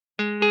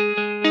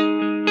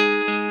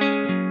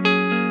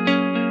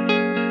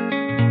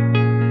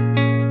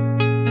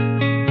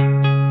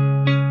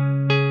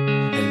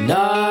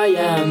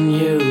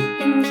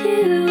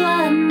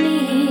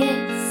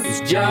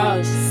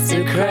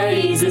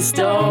the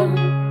storm.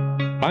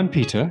 I'm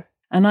Peter.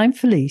 And I'm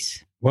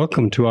Felice.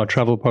 Welcome to our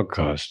travel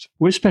podcast.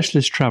 We're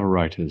specialist travel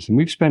writers, and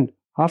we've spent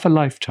half a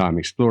lifetime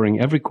exploring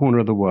every corner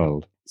of the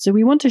world. So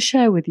we want to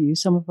share with you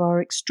some of our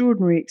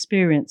extraordinary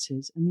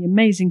experiences and the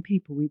amazing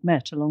people we've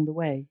met along the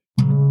way.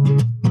 You're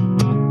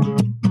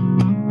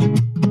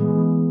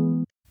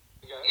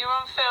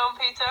on film,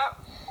 Peter.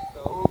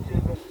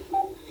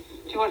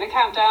 Do you want to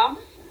count down?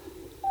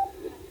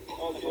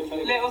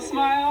 Little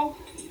smile.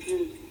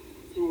 3,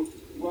 2,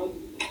 1.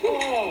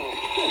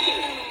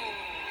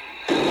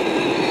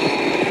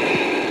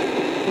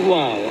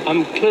 Wow,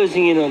 I'm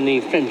closing in on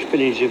the French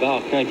village of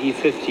Arc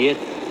 1950 at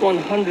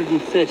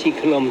 130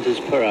 kilometers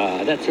per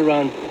hour. That's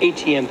around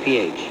 80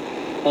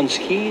 mph. On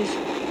skis,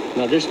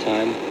 now this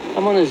time,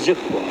 I'm on a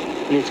zipwire,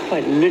 and it's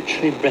quite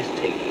literally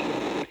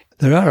breathtaking.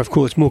 There are, of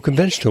course, more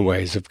conventional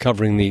ways of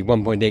covering the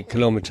 1.8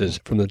 kilometres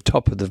from the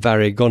top of the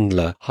Varé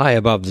Gondola high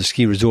above the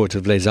ski resort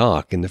of Les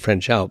Arcs in the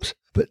French Alps,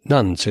 but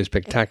none so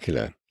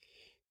spectacular.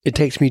 It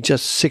takes me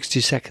just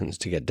 60 seconds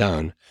to get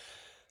down.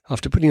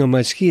 After putting on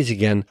my skis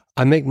again,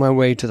 I make my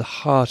way to the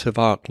heart of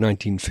Arc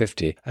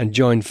 1950 and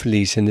join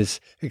Felice in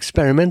this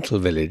experimental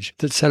village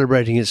that's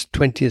celebrating its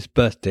 20th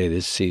birthday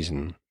this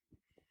season.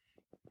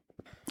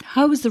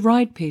 How was the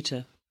ride,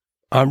 Peter?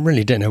 I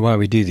really don't know why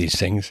we do these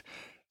things.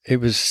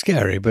 It was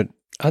scary, but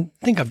I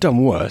think I've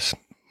done worse.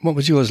 What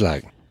was yours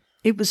like?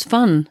 It was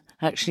fun,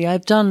 actually.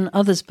 I've done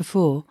others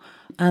before,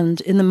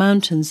 and in the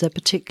mountains they're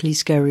particularly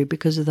scary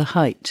because of the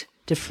height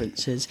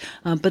differences.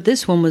 But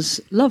this one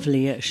was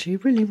lovely, actually.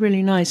 Really,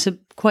 really nice.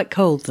 Quite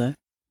cold, though.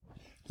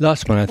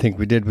 Last one I think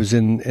we did was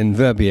in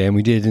Verbier, and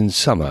we did in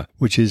summer,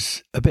 which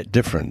is a bit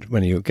different.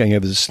 When you're going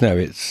over the snow,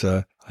 it's,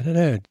 I don't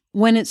know.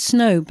 When it's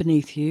snow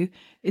beneath you,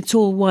 it's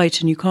all white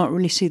and you can't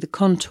really see the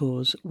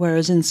contours,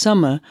 whereas in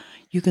summer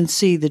you can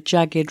see the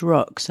jagged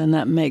rocks, and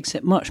that makes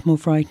it much more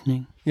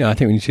frightening. Yeah, I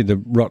think when you see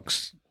the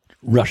rocks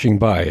rushing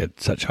by at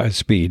such high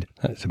speed,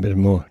 that's a bit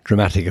more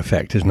dramatic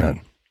effect, isn't it?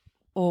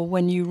 Or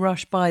when you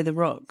rush by the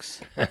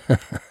rocks.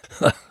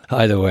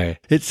 Either way,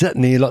 it's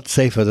certainly a lot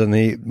safer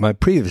than my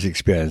previous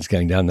experience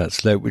going down that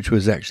slope, which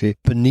was actually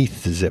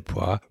beneath the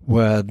Zipwire,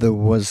 where there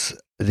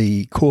was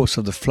the course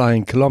of the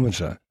Flying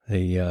Kilometre,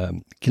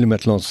 the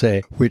Kilomètre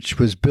Lancé, which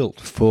was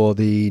built for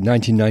the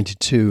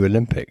 1992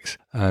 Olympics.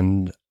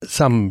 And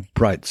some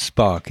bright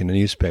spark in a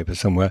newspaper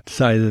somewhere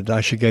decided that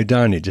I should go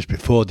down it just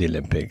before the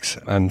Olympics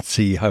and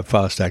see how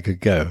fast I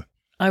could go.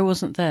 I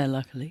wasn't there,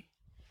 luckily.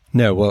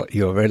 No, well,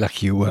 you're very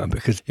lucky you weren't,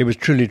 because it was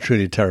truly,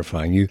 truly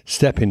terrifying. You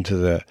step into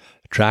the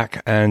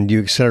track and you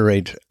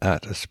accelerate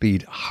at a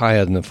speed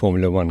higher than a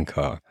Formula One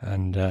car,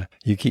 and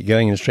you keep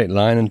going in a straight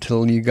line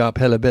until you go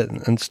uphill a bit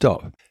and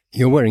stop.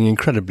 You're wearing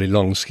incredibly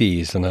long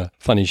skis and a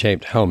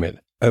funny-shaped helmet.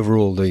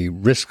 Overall, the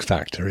risk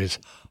factor is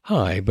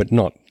high, but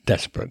not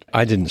desperate.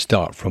 I didn't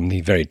start from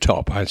the very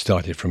top. I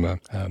started from a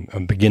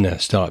beginner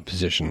start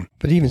position.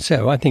 But even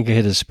so, I think I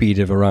hit a speed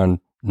of around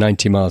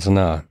 90 miles an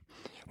hour,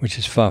 which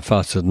is far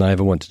faster than I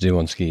ever want to do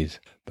on skis.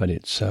 But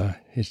it's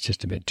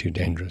just a bit too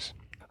dangerous.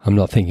 I'm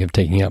not thinking of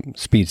taking up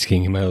speed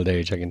skiing in my old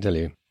age, I can tell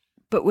you.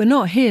 But we're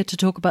not here to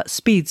talk about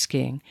speed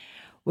skiing.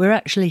 We're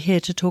actually here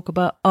to talk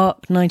about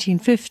Arc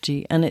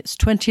 1950 and its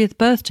 20th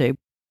birthday.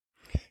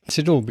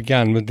 It all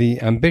began with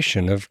the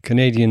ambition of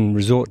Canadian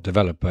resort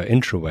developer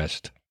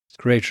Intrawest,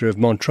 creator of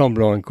Mont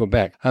Tremblant in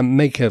Quebec, and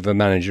makeover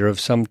manager of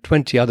some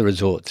 20 other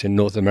resorts in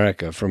North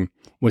America, from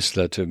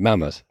Whistler to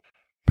Mammoth.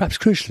 Perhaps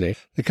crucially,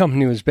 the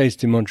company was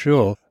based in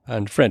Montreal,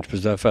 and French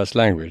was their first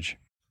language.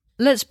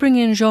 Let's bring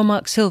in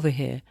Jean-Marc Silva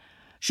here.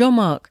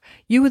 Jean-Marc,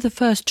 you were the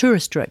first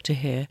tourist director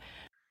here.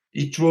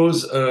 It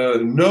was a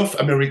North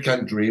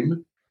American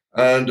dream,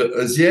 and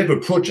they have a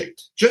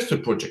project, just a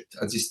project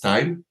at this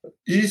time,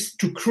 is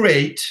to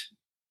create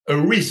a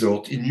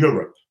resort in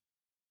Europe.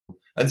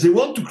 And they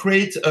want to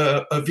create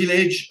a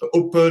village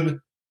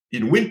open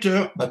in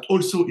winter, but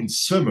also in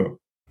summer.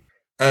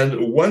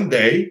 And one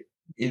day,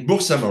 in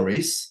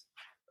Bourg-Saint-Maurice,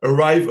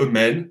 arrived a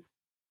man,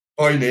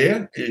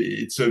 pioneer,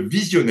 it's a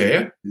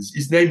visionnaire.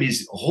 His name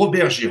is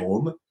Robert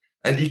Gérôme,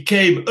 and he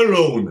came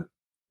alone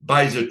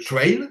by the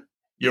train.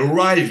 He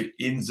arrived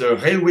in the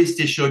railway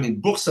station in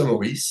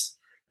Bourg-Saint-Maurice,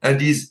 and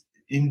is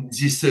in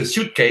this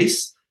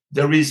suitcase,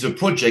 there is a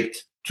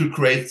project to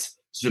create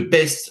the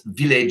best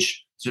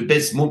village, the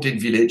best mountain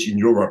village in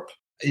Europe,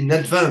 in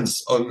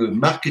advance on a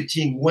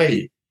marketing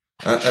way.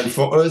 And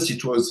for us,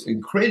 it was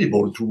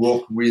incredible to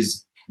work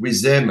with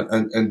them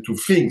and to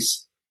think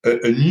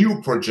a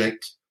new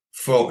project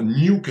for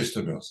new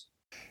customers.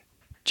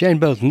 Jane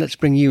Bolton, let's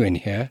bring you in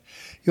here.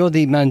 You're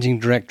the managing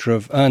director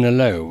of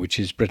Ernalot, which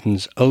is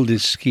Britain's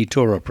oldest ski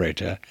tour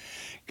operator,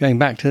 going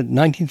back to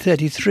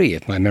 1933,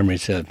 if my memory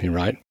serves me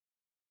right.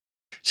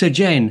 So,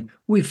 Jane,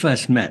 we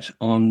first met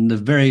on the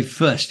very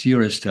first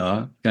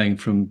Eurostar, going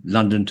from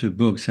London to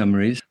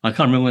Bourg-Saint-Maurice. I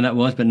can't remember when that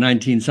was, but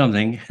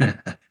 19-something.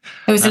 It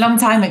was a long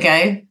time ago.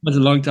 It was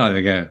a long time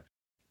ago.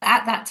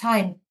 At that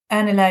time,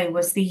 Ernalot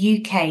was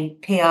the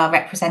UK PR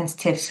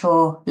representative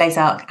for Les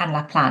Arcs and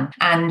La Plagne.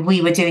 And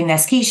we were doing their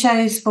ski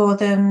shows for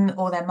them,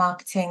 all their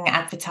marketing,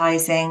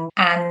 advertising.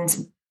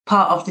 And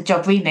part of the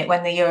job remit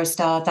when the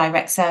Eurostar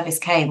direct service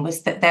came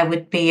was that there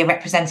would be a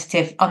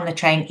representative on the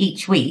train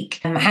each week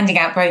handing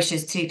out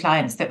brochures to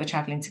clients that were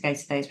travelling to go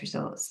to those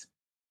resorts.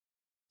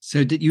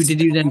 So did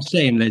you then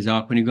stay in Les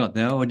Arcs when you got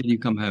there, or did you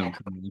come home?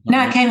 No,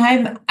 I came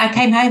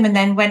home and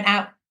then went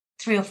out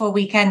 3 or 4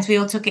 weekends. We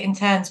all took it in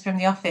turns from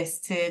the office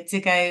to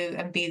go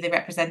and be the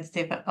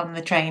representative on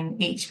the train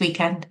each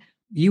weekend.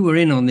 You were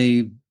in on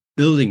the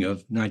building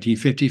of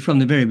 1950 from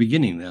the very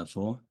beginning,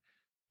 therefore.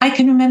 I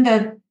can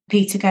remember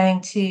Peter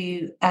going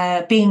to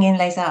being in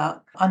Les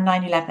Arcs on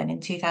 9/11 in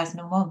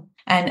 2001,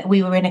 and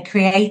we were in a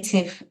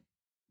creative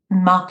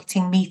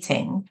marketing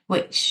meeting,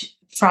 which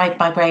fried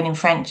my brain in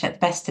French at the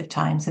best of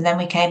times. And then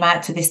we came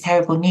out to this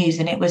terrible news,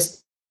 and it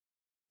was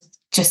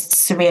just a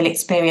surreal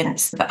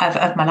experience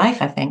of my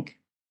life, I think.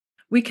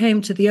 We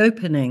came to the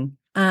opening,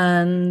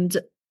 and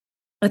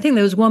I think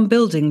there was one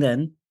building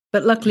then,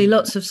 but luckily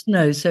lots of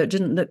snow, so it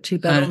didn't look too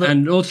bad.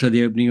 And also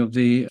the opening of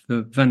the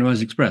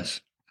Vanoise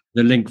Express,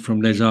 the link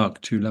from Les Arcs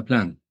to La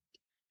Plaine.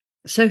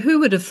 So who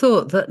would have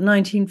thought that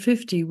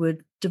 1950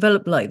 would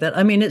develop like that?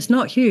 I mean, it's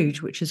not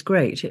huge, which is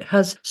great. It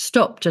has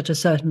stopped at a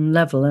certain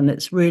level, and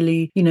it's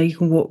really, you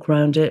can walk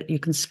around it, you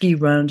can ski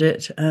around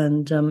it,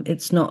 and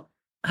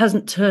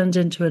hasn't turned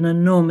into an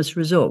enormous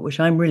resort, which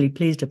I'm really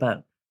pleased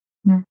about.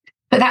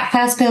 But that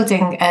first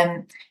building,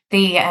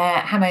 the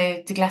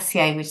Hameau de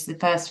Glacier, which is the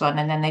first one,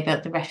 and then they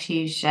built the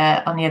refuge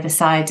on the other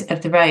side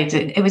of the road.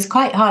 It was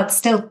quite hard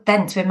still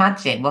then to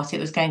imagine what it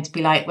was going to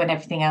be like when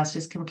everything else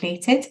was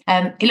completed.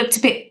 It looked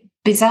a bit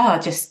bizarre,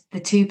 just the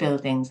two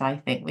buildings, I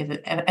think, with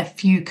a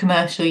few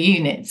commercial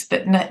units,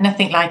 but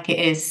nothing like it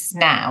is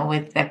now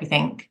with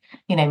everything,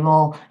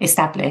 more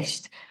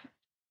established.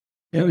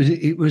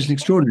 It was an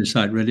extraordinary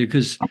site, really,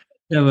 because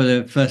there were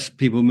the first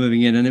people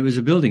moving in, and it was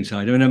a building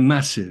site, a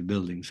massive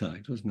building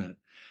site, wasn't it?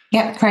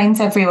 Yep, cranes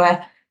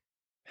everywhere.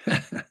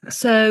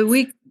 So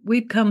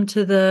we've come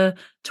to the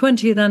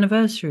 20th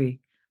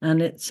anniversary,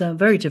 and it's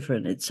very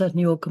different. It's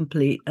certainly all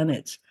complete, and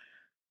it's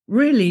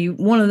really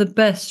one of the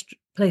best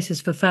places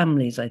for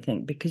families, I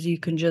think, because you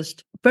can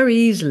just very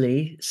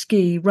easily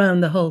ski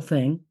round the whole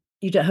thing.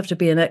 You don't have to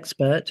be an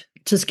expert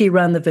to ski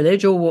around the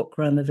village or walk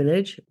around the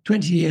village.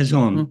 20 years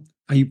on,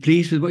 Are you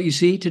pleased with what you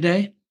see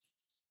today?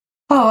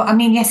 Oh, I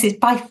mean, yes, it's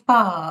by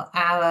far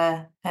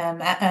our,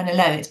 at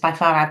Ernaloe, it's by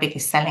far our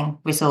biggest selling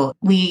resort.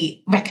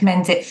 We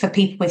recommend it for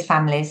people with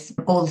families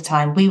all the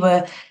time. We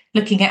were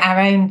looking at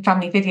our own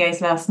family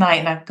videos last night,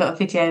 and I've got a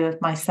video of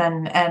my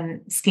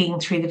son skiing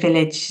through the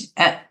village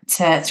at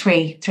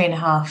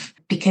 3.5,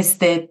 because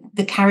the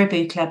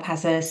Caribou Club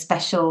has a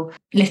special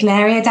little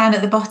area down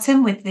at the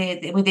bottom with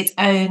its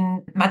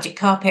own magic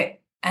carpet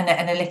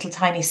and a little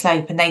tiny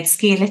slope, and they'd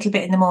ski a little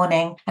bit in the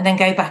morning and then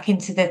go back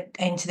into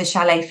the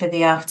chalet for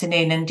the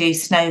afternoon and do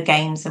snow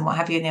games and what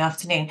have you in the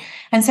afternoon.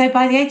 And so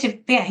by the age of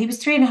he was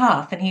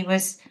 3.5, and he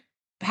was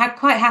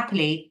quite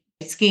happily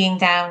skiing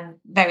down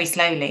very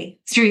slowly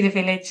through the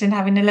village and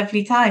having a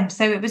lovely time.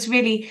 So it's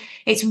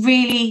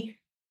really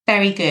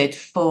very good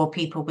for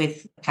people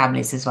with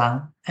families as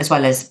well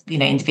as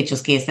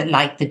individual skiers that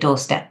like the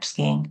doorstep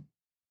skiing.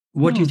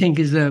 What do you think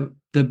is the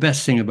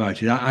best thing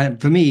about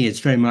it? For me, it's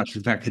very much the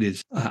fact that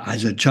it's,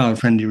 as a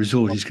child-friendly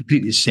resort, it's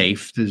completely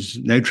safe. There's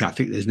no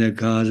traffic. There's no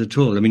cars at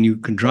all. I mean, you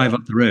can drive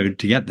up the road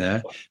to get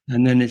there,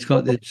 and then it's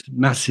got this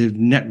massive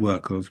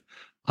network of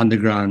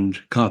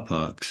underground car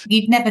parks.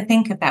 You'd never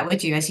think of that,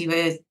 would you, as you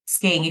were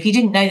skiing? If you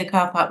didn't know the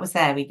car park was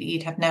there,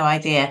 you'd have no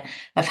idea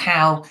of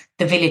how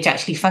the village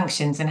actually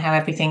functions and how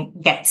everything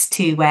gets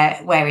to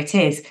where it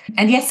is.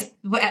 And yes,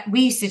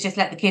 we used to just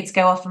let the kids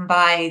go off and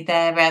buy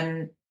their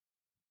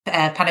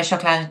pain au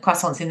chocolat and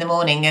croissants in the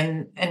morning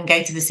and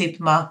go to the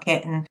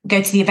supermarket and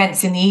go to the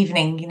events in the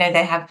evening.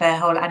 They have their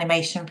whole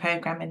animation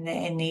program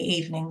in the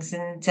evenings,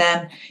 and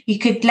you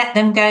could let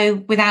them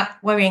go without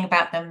worrying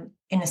about them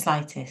in the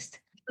slightest.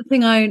 The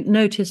thing I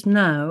notice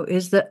now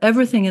is that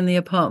everything in the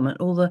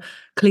apartment, all the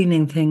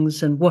cleaning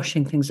things and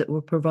washing things that we're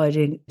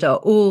providing, are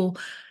all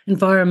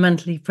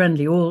environmentally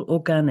friendly, all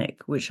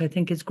organic, which I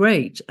think is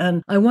great.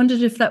 And I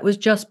wondered if that was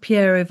just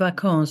Pierre et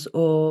Vacances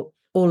or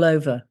all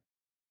over.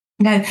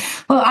 No.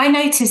 Well, I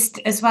noticed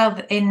as well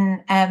that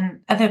in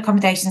other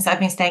accommodations that I've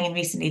been staying in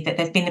recently that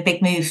there's been a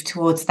big move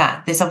towards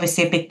that. There's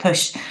obviously a big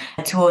push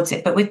towards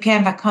it. But with Pierre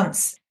et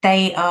Vacances,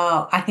 they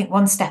are, I think,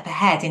 one step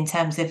ahead in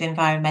terms of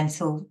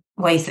environmental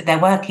ways that they're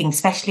working.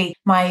 Especially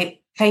my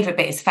favourite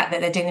bit is the fact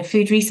that they're doing a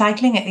food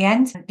recycling at the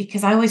end,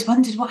 because I always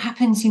wondered what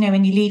happens,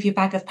 when you leave your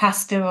bag of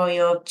pasta or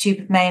your tube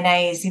of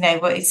mayonnaise,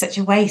 it's such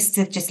a waste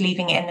of just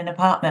leaving it in an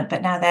apartment,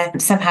 but now they're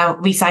somehow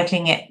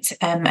recycling it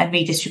and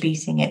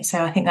redistributing it.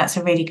 So I think that's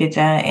a really good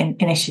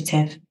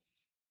initiative.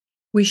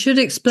 We should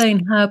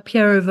explain how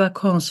Pierre et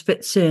Vacances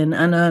fits in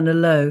and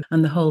Ernaloe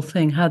and the whole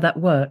thing, how that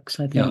works,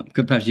 I think.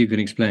 Yeah, perhaps you can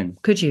explain.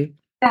 Could you?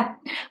 Yeah.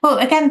 Well,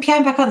 again, Pierre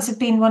et Vacances have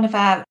been one of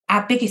our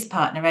biggest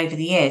partner over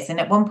the years.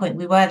 And at one point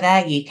we were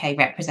their UK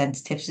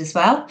representatives as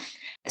well.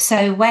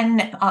 So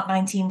when Art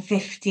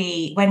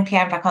 1950, when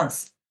Pierre et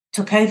Vacances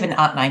took over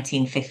Art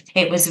 1950,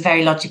 it was a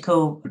very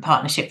logical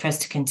partnership for us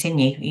to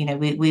continue. You know,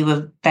 we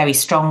were very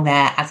strong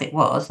there as it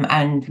was,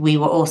 and we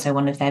were also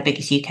one of their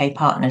biggest UK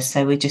partners.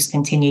 So we just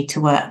continued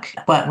to work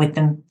with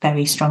them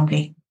very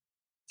strongly.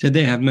 So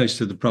they have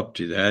most of the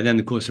property there. And then,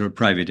 of course, there are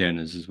private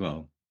owners as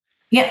well.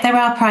 Yep, there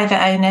are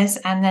private owners,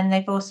 and then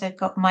they've also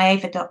got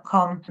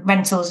myava.com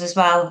rentals as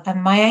well.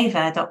 And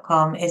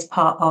myava.com is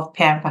part of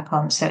Pierre &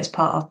 Vacances, so it's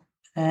part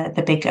of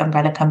the big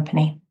umbrella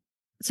company.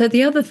 So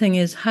the other thing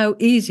is how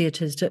easy it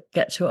is to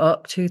get to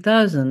Arc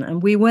 2000.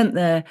 And we went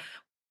there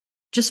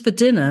just for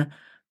dinner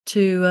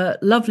to a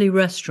lovely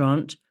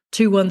restaurant,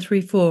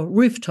 2134,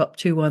 rooftop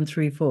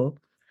 2134.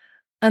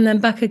 And then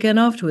back again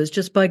afterwards,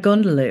 just by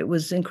gondola. It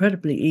was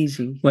incredibly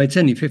easy. Well, it's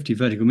only 50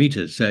 vertical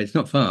meters, so it's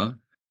not far.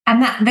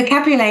 And the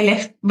cabriolet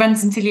lift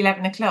runs until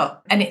 11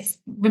 o'clock. And it's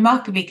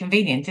remarkably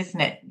convenient,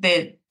 isn't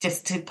it?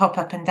 Just to pop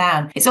up and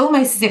down. It's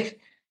almost as if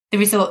the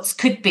resorts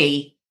could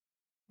be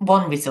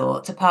one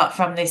resort, apart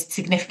from this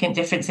significant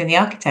difference in the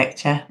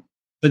architecture.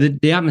 But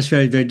the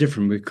atmosphere is very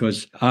different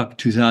because Arc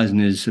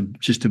 2000 is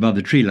just above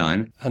the tree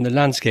line. And the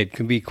landscape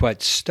can be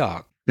quite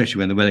stark. Especially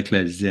when the weather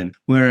closes in.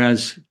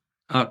 Whereas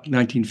Arc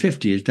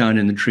 1950 is down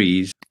in the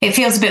trees. It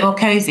feels a bit more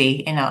cosy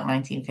in Arc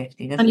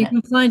 1950, doesn't it? And you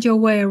can find your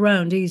way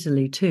around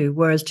easily too,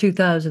 whereas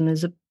 2000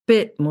 is a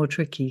bit more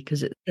tricky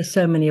because there's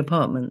so many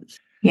apartments.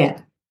 Yeah.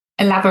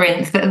 The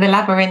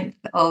labyrinth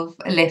of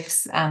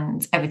lifts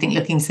and everything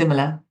looking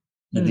similar.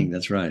 I think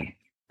that's right.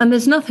 And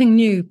there's nothing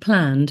new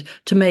planned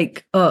to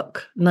make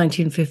Arc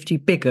 1950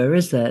 bigger,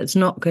 is there? It's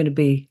not going to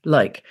be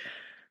like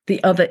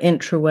the other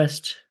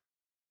intra-west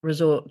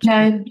resort.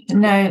 No.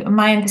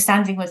 My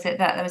understanding was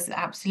that was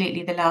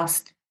absolutely the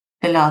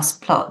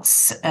last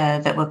plots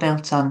that were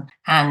built on,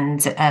 and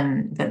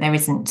that there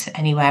isn't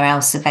anywhere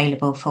else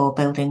available for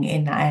building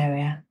in that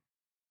area.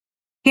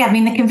 Yeah, I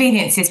mean, the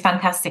convenience is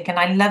fantastic, and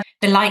I love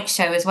the light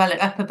show as well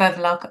up above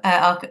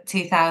Arc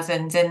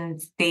 2000 and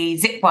the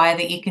zip wire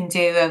that you can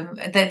do.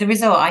 The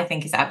resort, I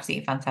think, is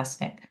absolutely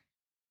fantastic.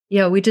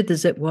 Yeah, we did the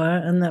zip wire,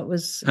 and that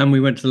was... And we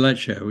went to the light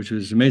show, which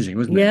was amazing,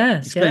 wasn't it?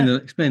 Yes,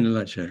 Explain the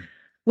light show.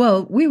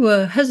 Well, we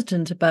were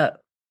hesitant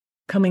about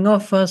coming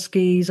off our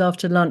skis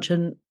after lunch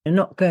and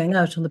not going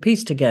out on the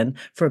piste again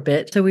for a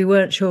bit. So we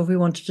weren't sure if we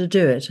wanted to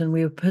do it. And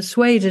we were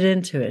persuaded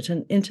into it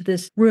and into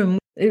this room.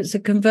 It was a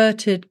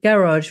converted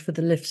garage for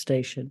the lift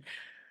station.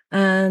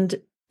 And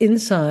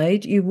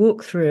inside, you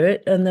walk through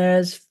it and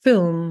there's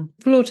film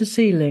floor to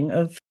ceiling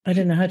of, I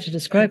don't know how to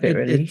describe it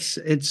really.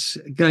 It's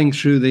going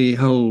through the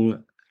whole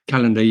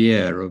calendar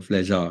year of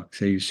Les Arcs.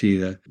 So you see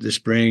the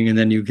spring, and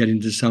then you get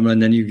into summer,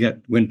 and then you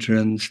get winter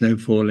and snow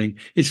falling.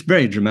 It's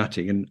very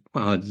dramatic and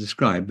quite hard to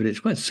describe, but it's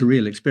quite a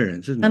surreal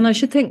experience, isn't it? And I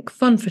should think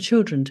fun for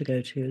children to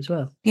go to as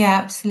well. Yeah,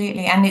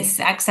 absolutely. And it's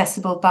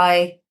accessible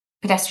by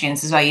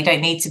pedestrians as well. You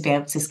don't need to be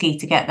able to ski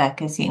to get there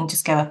because you can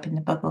just go up in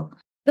the bubble.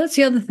 That's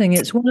the other thing.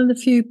 It's one of the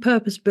few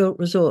purpose-built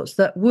resorts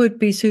that would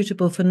be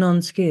suitable for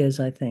non-skiers,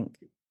 I think.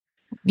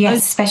 Yes,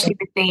 especially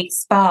with the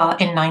spa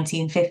in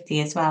 1950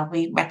 as well.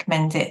 We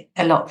recommend it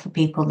a lot for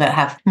people that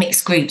have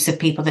mixed groups of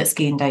people that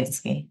ski and don't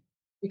ski.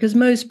 Because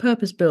most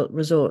purpose-built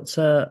resorts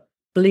are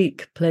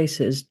bleak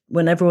places.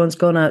 When everyone's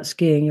gone out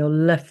skiing, you're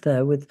left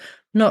there with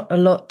not a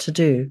lot to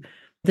do.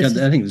 I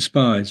think the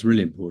spa is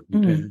really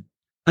important. Yeah.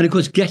 And of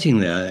course, getting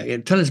there,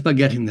 tell us about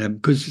getting there,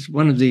 because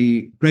one of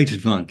the great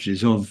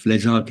advantages of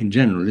Les Arcs in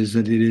general is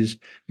that it is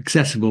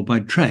accessible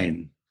by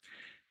train.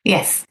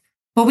 Yes.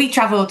 Well, we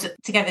travelled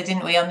together,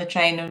 didn't we, on the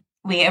train?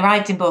 We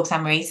arrived in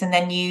Bourg-Saint-Maurice, and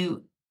then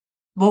you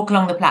walk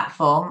along the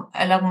platform,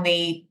 along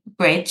the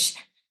bridge,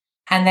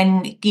 and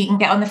then you can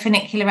get on the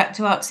funicular up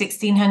to Arc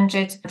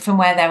 1600 from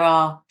where there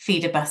are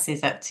feeder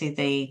buses up to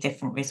the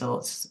different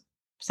resorts.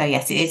 So,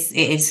 yes, it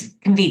is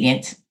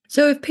convenient.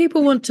 So if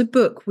people want to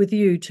book with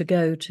you to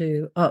go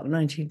to Arc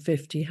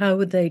 1950, how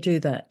would they do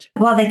that?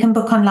 Well, they can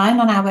book online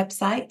on our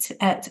website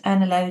at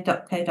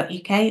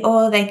ernalow.co.uk,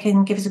 or they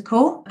can give us a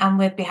call and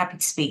we'd be happy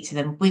to speak to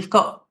them. We've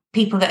got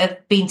people that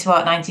have been to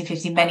Arc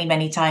 1950 many,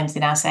 many times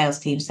in our sales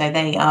team, so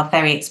they are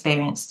very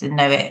experienced and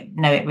know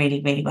it really,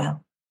 really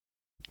well.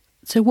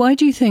 So why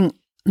do you think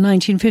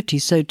 1950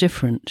 is so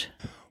different?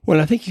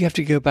 Well, I think you have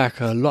to go back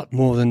a lot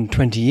more than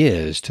 20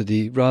 years to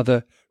the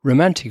rather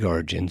romantic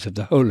origins of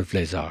the whole of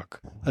Les Arcs.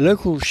 A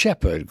local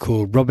shepherd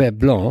called Robert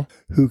Blanc,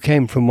 who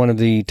came from one of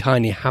the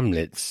tiny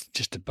hamlets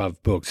just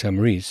above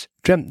Bourg-Saint-Maurice,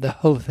 dreamt the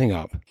whole thing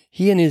up.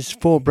 He and his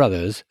 4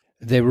 brothers,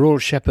 they were all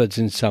shepherds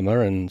in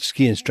summer and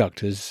ski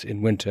instructors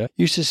in winter,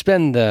 used to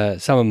spend their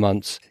summer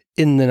months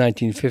in the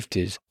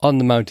 1950s on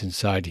the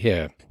mountainside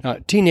here. Now,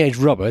 teenage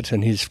Robert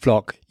and his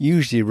flock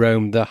usually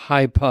roamed the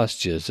high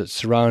pastures that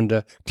surround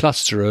a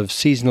cluster of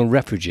seasonal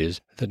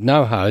refuges that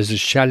now house the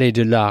Chalet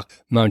de l'Arc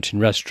mountain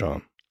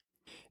restaurant.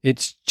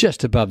 It's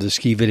just above the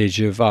ski village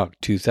of Arc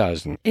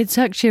 2000. It's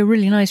actually a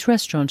really nice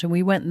restaurant, and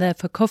we went there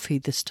for coffee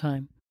this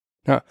time.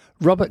 Now,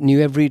 Robert knew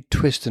every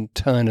twist and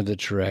turn of the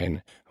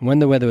terrain, and when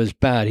the weather was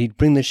bad, he'd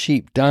bring the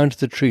sheep down to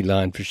the tree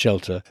line for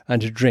shelter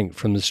and to drink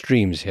from the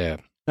streams here.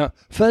 Now,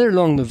 further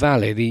along the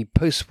valley, the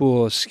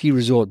post-war ski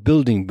resort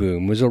building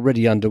boom was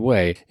already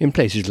underway in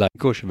places like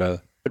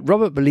Courchevel. But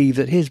Robert believed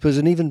that his was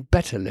an even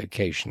better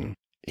location.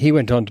 He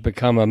went on to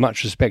become a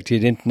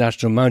much-respected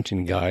international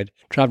mountain guide,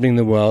 travelling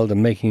the world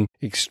and making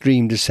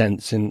extreme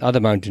descents in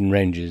other mountain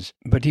ranges.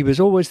 But he was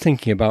always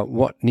thinking about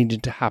what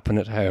needed to happen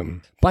at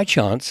home. By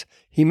chance,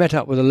 he met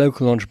up with a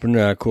local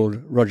entrepreneur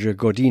called Roger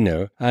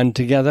Gordino, and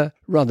together,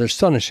 rather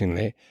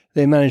astonishingly,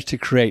 they managed to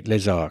create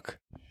Les Arcs.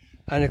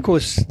 And of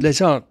course,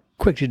 Les Arcs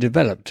quickly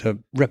developed a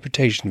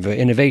reputation for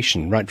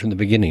innovation right from the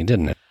beginning,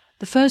 didn't it?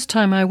 The first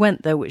time I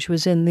went there, which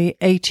was in the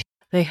 80s,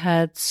 they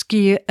had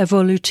ski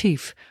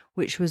évolutif,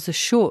 which was a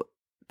short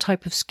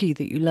type of ski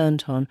that you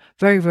learnt on,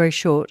 very, very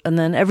short, and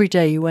then every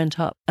day you went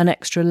up an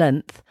extra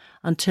length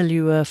until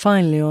you were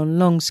finally on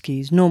long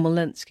skis, normal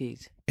length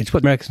skis. It's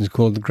what Americans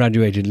call the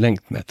graduated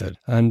length method,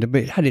 and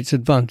it had its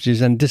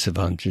advantages and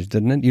disadvantages,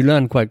 didn't it? You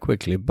learn quite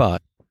quickly,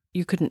 but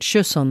you couldn't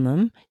shush on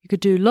them. You could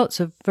do lots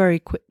of very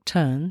quick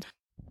turns.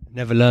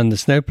 Never learned the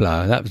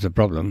snowplow, that was the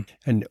problem.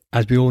 And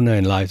as we all know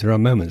in life, there are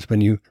moments when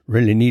you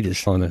really need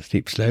it on a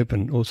steep slope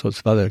and all sorts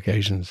of other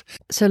occasions.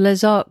 So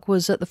Les Arcs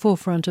was at the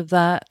forefront of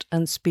that,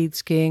 and speed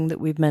skiing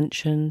that we've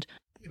mentioned.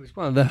 It was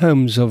one of the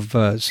homes of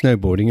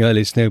snowboarding,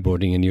 early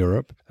snowboarding in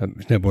Europe,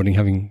 snowboarding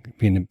having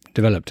been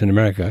developed in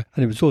America.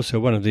 And it was also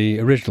one of the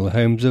original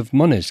homes of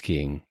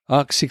monoskiing.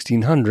 Arc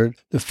 1600,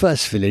 the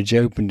first village,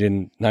 opened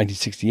in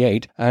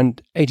 1968,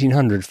 and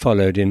 1800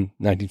 followed in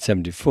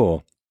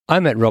 1974. I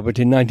met Robert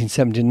in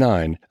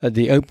 1979 at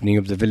the opening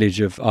of the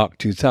village of Arc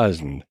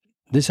 2000.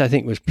 This, I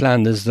think, was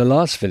planned as the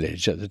last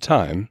village at the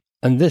time,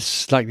 and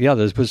this, like the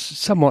others, was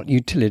somewhat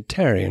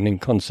utilitarian in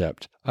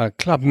concept. A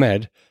Club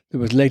Med that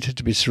was later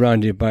to be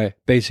surrounded by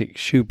basic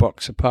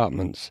shoebox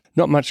apartments.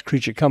 Not much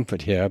creature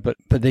comfort here, but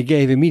they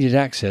gave immediate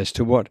access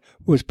to what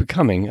was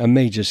becoming a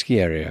major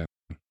ski area.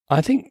 I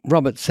think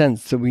Robert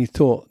sensed that we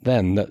thought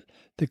then that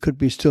there could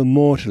be still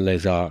more to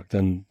Les Arcs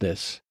than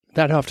this.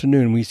 That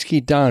afternoon we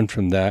skied down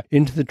from there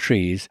into the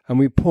trees, and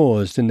we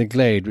paused in the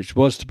glade which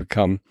was to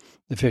become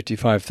the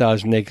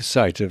 55,000-acre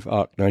site of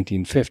Arc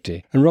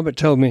 1950. And Robert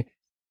told me,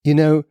 you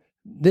know,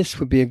 this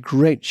would be a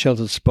great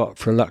sheltered spot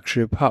for a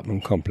luxury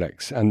apartment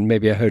complex and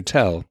maybe a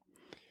hotel.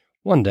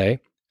 One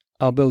day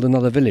I'll build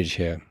another village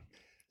here.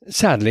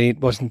 Sadly,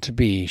 it wasn't to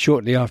be.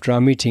 Shortly after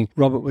our meeting,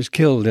 Robert was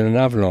killed in an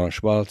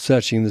avalanche while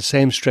searching the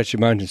same stretch of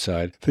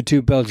mountainside for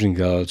 2 Belgian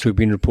girls who had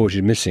been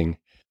reported missing.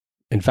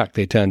 In fact,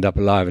 they turned up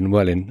alive and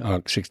well in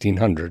Arc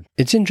 1600.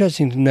 It's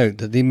interesting to note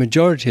that the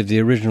majority of the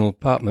original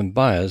apartment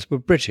buyers were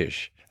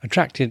British,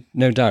 attracted,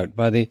 no doubt,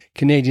 by the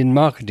Canadian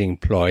marketing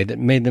ploy that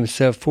made them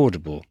so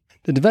affordable.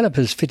 The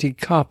developers fitted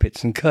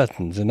carpets and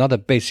curtains and other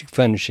basic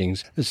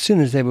furnishings as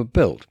soon as they were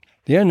built.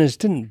 The owners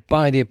didn't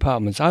buy the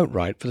apartments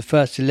outright for the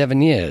first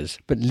 11 years,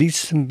 but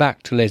leased them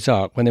back to Les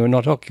Arcs when they were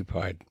not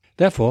occupied.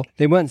 Therefore,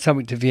 they weren't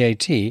subject to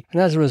VAT,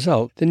 and as a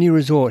result, the new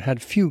resort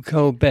had few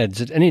cold beds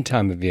at any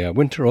time of year,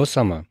 winter or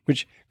summer,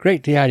 which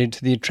greatly added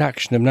to the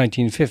attraction of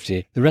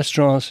 1950. The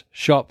restaurants,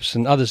 shops,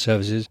 and other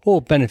services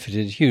all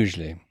benefited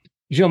hugely.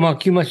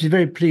 Jean-Marc, you must be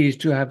very pleased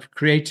to have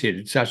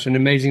created such an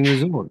amazing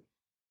resort.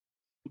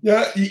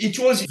 Yeah, it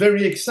was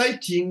very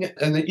exciting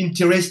and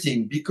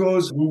interesting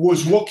because we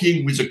was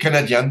working with a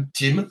Canadian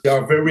team. They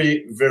are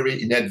very,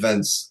 very in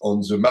advance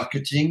on the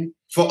marketing.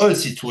 For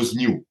us, it was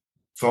new.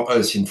 For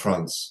us in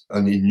France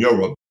and in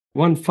Europe.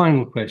 One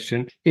final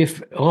question.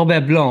 If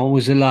Robert Blanc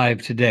was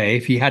alive today,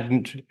 if he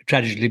hadn't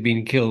tragically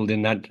been killed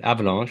in that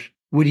avalanche,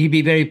 would he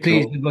be very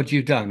pleased with what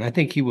you've done? I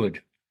think he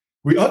would.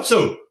 We hope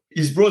so.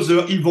 His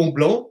brother, Yvon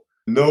Blanc,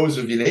 knows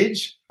the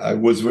village. I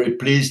was very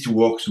pleased to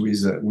work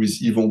with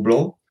Yvon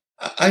Blanc.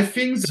 I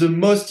think the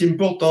most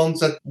important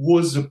that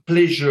was the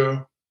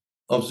pleasure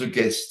of the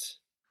guest.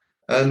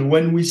 And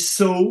when we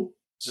saw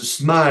the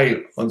smile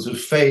on the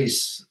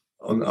face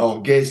on our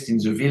guest in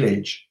the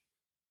village,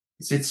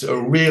 it's a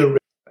real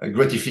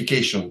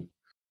gratification.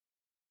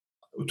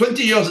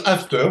 20 years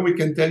after, we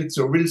can tell it's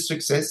a real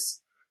success,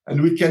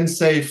 and we can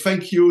say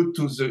thank you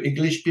to the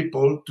English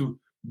people to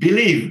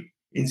believe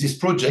in this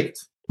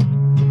project.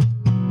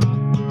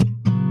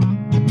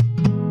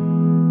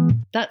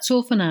 That's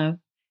all for now.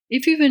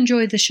 If you've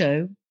enjoyed the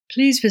show,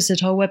 please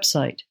visit our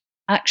website,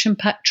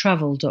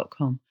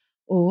 actionpacktravel.com,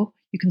 or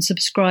you can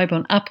subscribe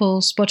on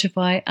Apple,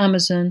 Spotify,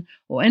 Amazon,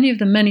 or any of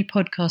the many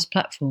podcast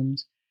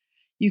platforms.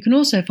 You can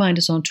also find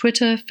us on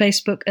Twitter,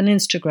 Facebook, and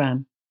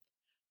Instagram.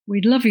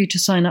 We'd love you to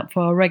sign up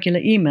for our regular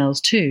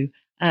emails too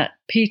at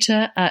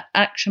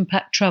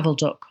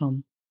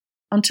peter@actionpacktravel.com.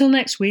 Until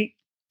next week,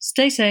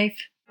 stay safe.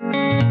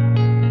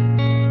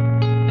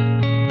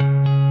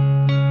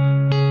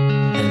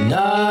 And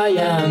I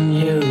am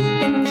you,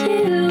 and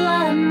you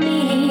are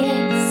me.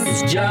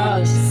 It's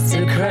just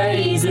a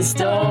crazy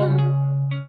storm.